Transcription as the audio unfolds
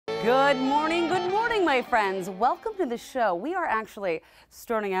Good morning, my friends. Welcome to the show. We are actually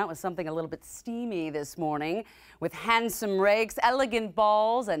starting out with something a little bit steamy this morning with handsome rakes, elegant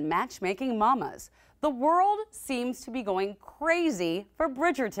balls, and matchmaking mamas. The world seems to be going crazy for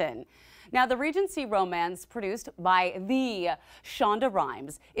Bridgerton. Now, the Regency romance produced by the Shonda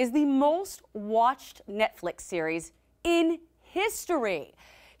Rhimes is the most watched Netflix series in history.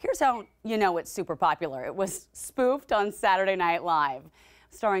 Here's how you know it's super popular. It was spoofed on Saturday Night Live,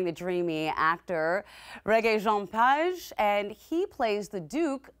 starring the dreamy actor Jean Page, and he plays the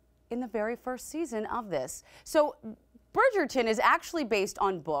Duke in the very first season of this. So Bridgerton is actually based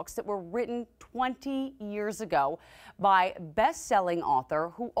on books that were written 20 years ago by best-selling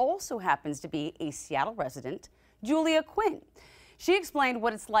author who also happens to be a Seattle resident, Julia Quinn. She explained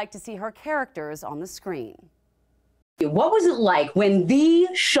what it's like to see her characters on the screen. What was it like when the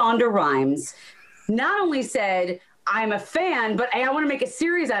Shonda Rhimes not only said, "I'm a fan, but I want to make a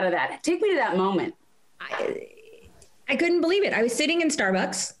series out of that"? Take me to that moment. I couldn't believe it. I was sitting in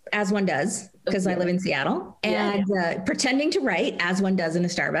Starbucks, as one does, because I live in Seattle, and pretending to write, as one does in a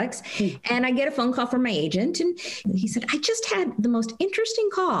Starbucks. And I get a phone call from my agent, and he said, "I just had the most interesting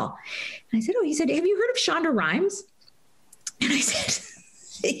call." And I said, "Oh," he said, "Have you heard of Shonda Rhimes?" And I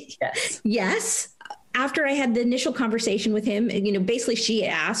said, yes. After I had the initial conversation with him, basically she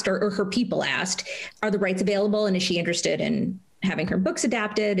asked, or her people asked, are the rights available? And is she interested in having her books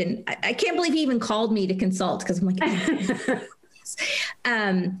adapted? And I can't believe he even called me to consult, because I'm like,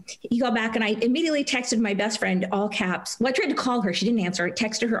 he called back, and I immediately texted my best friend, all caps. Well, I tried to call her. She didn't answer. I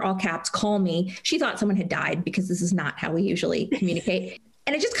texted her, all caps, "Call me." She thought someone had died, because this is not how we usually communicate.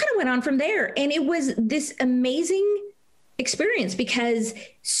 And it just kind of went on from there. And it was this amazing experience, because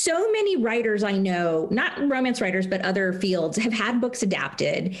so many writers I know, not romance writers, but other fields, have had books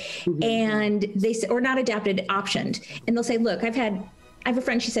adapted, and they say, or not adapted, optioned. And they'll say, look, I have a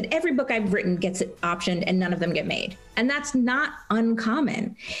friend, she said, every book I've written gets optioned and none of them get made. And that's not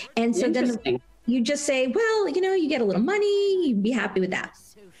uncommon. And so then you just say, well, you get a little money, you'd be happy with that.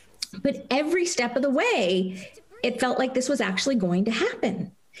 But every step of the way, it felt like this was actually going to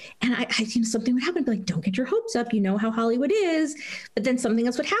happen. And I something would happen, be like, don't get your hopes up. You know how Hollywood is. But then something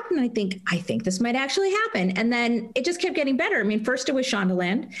else would happen. And I think this might actually happen. And then it just kept getting better. I mean, first it was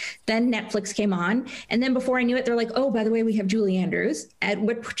Shondaland, then Netflix came on. And then before I knew it, they're like, oh, by the way, we have Julie Andrews, at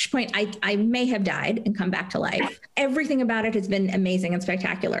which point I may have died and come back to life. Everything about it has been amazing and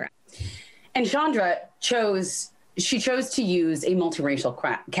spectacular. And Shonda chose to use a multiracial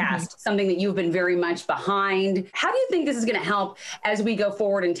cast, something that you've been very much behind. How do you think this is going to help as we go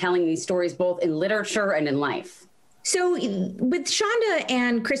forward in telling these stories, both in literature and in life? So with Shonda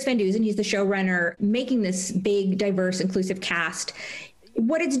and Chris Van Dusen, he's the showrunner, making this big, diverse, inclusive cast,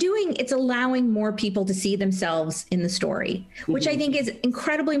 what it's doing, it's allowing more people to see themselves in the story, which I think is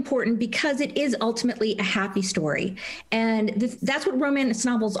incredibly important, because it is ultimately a happy story. And that's what romance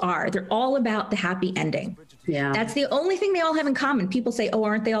novels are. They're all about the happy ending. Yeah. That's the only thing they all have in common. People say, oh,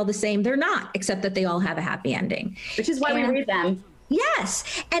 aren't they all the same? They're not, except that they all have a happy ending. Which is why we read them.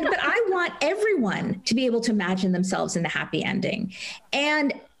 Yes. But I want everyone to be able to imagine themselves in the happy ending.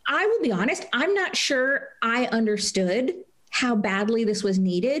 And I will be honest, I'm not sure I understood how badly this was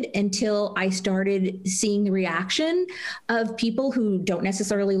needed until I started seeing the reaction of people who don't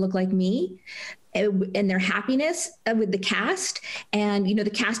necessarily look like me, and their happiness with the cast. And, the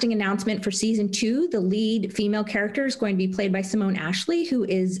casting announcement for season 2, the lead female character is going to be played by Simone Ashley, who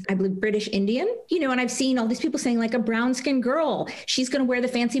is, I believe, British Indian, and I've seen all these people saying, like, a brown skinned girl, she's going to wear the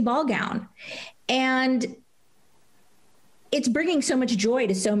fancy ball gown. And it's bringing so much joy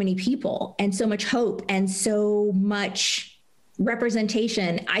to so many people, and so much hope, and so much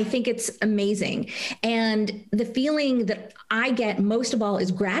representation. I think it's amazing. And the feeling that I get most of all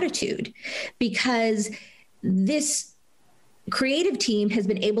is gratitude, because this creative team has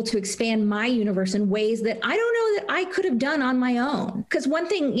been able to expand my universe in ways that I don't know that I could have done on my own. Because one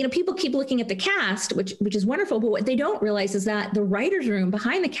thing, people keep looking at the cast, which is wonderful, but what they don't realize is that the writer's room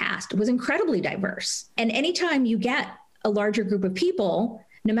behind the cast was incredibly diverse. And anytime you get a larger group of people,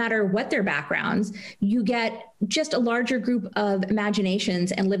 no matter what their backgrounds, you get just a larger group of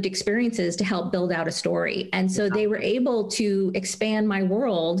imaginations and lived experiences to help build out a story. And so they were able to expand my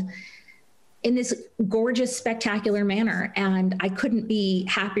world in this gorgeous, spectacular manner. And I couldn't be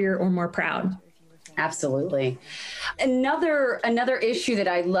happier or more proud. Absolutely. Another issue that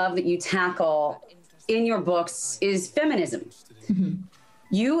I love that you tackle in your books is feminism.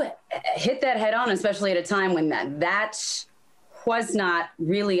 You hit that head on, especially at a time when that was not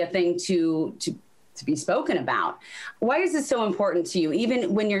really a thing to be spoken about. Why is this so important to you,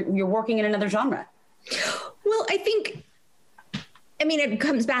 even when you're working in another genre? Well, I think I mean, it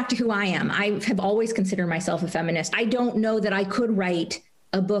comes back to who I am. I have always considered myself a feminist. I don't know that I could write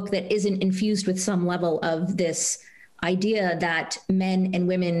a book that isn't infused with some level of this idea that men and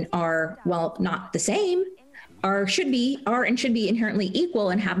women are, well, not the same, are and should be inherently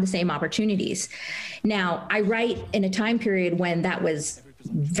equal and have the same opportunities. Now, I write in a time period when that was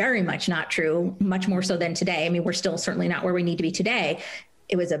very much not true, much more so than today. I mean, we're still certainly not where we need to be today.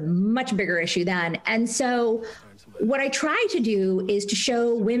 It was a much bigger issue then. And so what I try to do is to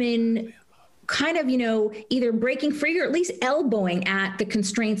show women kind of, either breaking free or at least elbowing at the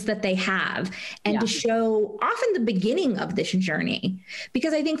constraints that they have, and to show often the beginning of this journey.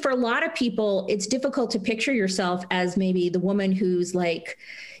 Because I think for a lot of people, it's difficult to picture yourself as maybe the woman who's like,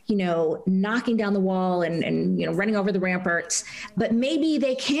 knocking down the wall and running over the ramparts, but maybe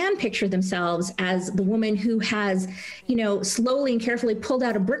they can picture themselves as the woman who has, slowly and carefully pulled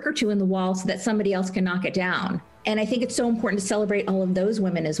out a brick or two in the wall so that somebody else can knock it down. And I think it's so important to celebrate all of those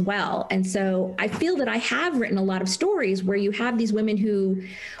women as well. And so I feel that I have written a lot of stories where you have these women who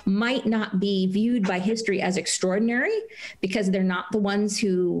might not be viewed by history as extraordinary because they're not the ones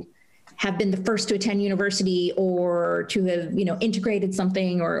who have been the first to attend university or to have, integrated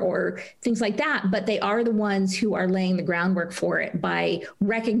something or things like that. But they are the ones who are laying the groundwork for it by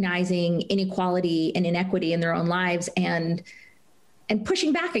recognizing inequality and inequity in their own lives and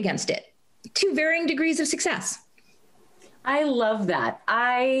pushing back against it to varying degrees of success. I love that.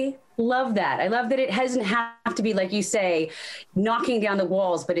 I love that. I love that it doesn't have to be, like you say, knocking down the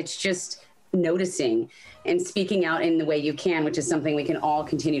walls, but it's just noticing and speaking out in the way you can, which is something we can all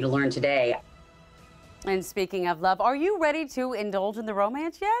continue to learn today. And speaking of love, are you ready to indulge in the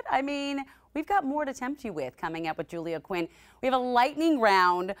romance yet? I mean, we've got more to tempt you with coming up with Julia Quinn. We have a lightning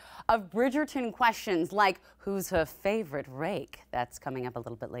round of Bridgerton questions like, who's her favorite rake? That's coming up a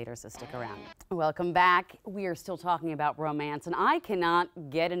little bit later, so stick around. Welcome back. We are still talking about romance, and I cannot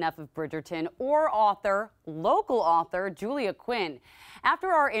get enough of Bridgerton or local author, Julia Quinn. After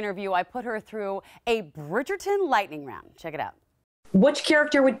our interview, I put her through a Bridgerton lightning round. Check it out. Which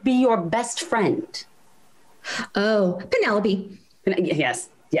character would be your best friend? Oh, Penelope. Yes.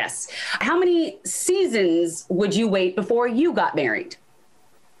 Yes. How many seasons would you wait before you got married?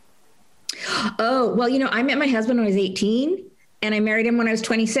 Oh, well, I met my husband when I was 18 and I married him when I was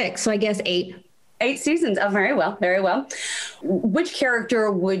 26. So I guess 8. 8 seasons. Oh, very well. Very well. Which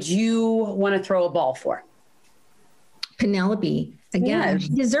character would you want to throw a ball for? Penelope. Again, She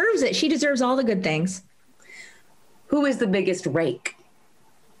deserves it. She deserves all the good things. Who is the biggest rake?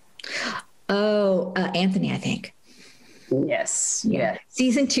 Oh, Anthony, I think. Yes. Yeah.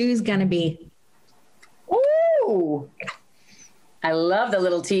 Season 2 is going to be. Ooh. I love the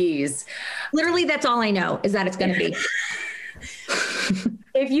little tease. Literally, that's all I know is that it's going to be.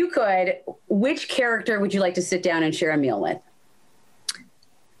 If you could, which character would you like to sit down and share a meal with?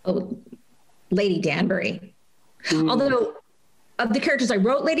 Oh, Lady Danbury. Although of the characters, I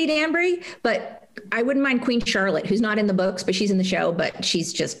wrote Lady Danbury, but I wouldn't mind Queen Charlotte, who's not in the books, but she's in the show, but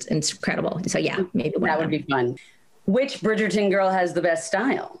she's just incredible. So yeah, maybe that would be fun. Which Bridgerton girl has the best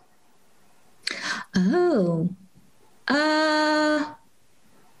style? Oh, I'd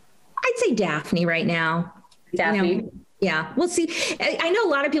say Daphne right now. Daphne? Yeah, we'll see. I know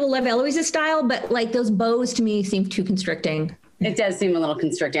a lot of people love Eloise's style, but like those bows to me seem too constricting. It does seem a little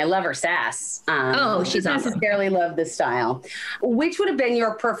constricting. I love her sass. She's awesome. I necessarily love this style. Which would have been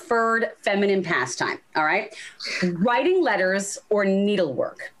your preferred feminine pastime? All right. Writing letters or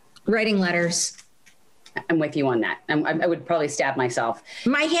needlework? Writing letters. I'm with you on that. I would probably stab myself.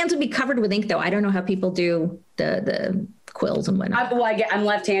 My hands would be covered with ink, though. I don't know how people do the quills and whatnot. I'm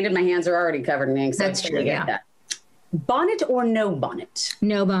left-handed. My hands are already covered in ink. So that's true. Yeah. That. Bonnet or no bonnet?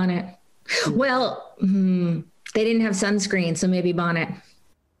 No bonnet. Well, they didn't have sunscreen, so maybe bonnet.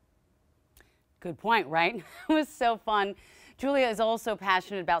 Good point, right? It was so fun. Julia is also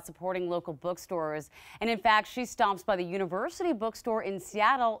passionate about supporting local bookstores. And in fact, she stops by the University Bookstore in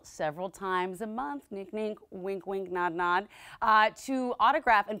Seattle several times a month, nink, nink, wink, wink, nod, nod, to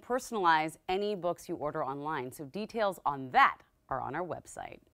autograph and personalize any books you order online. So details on that are on our website.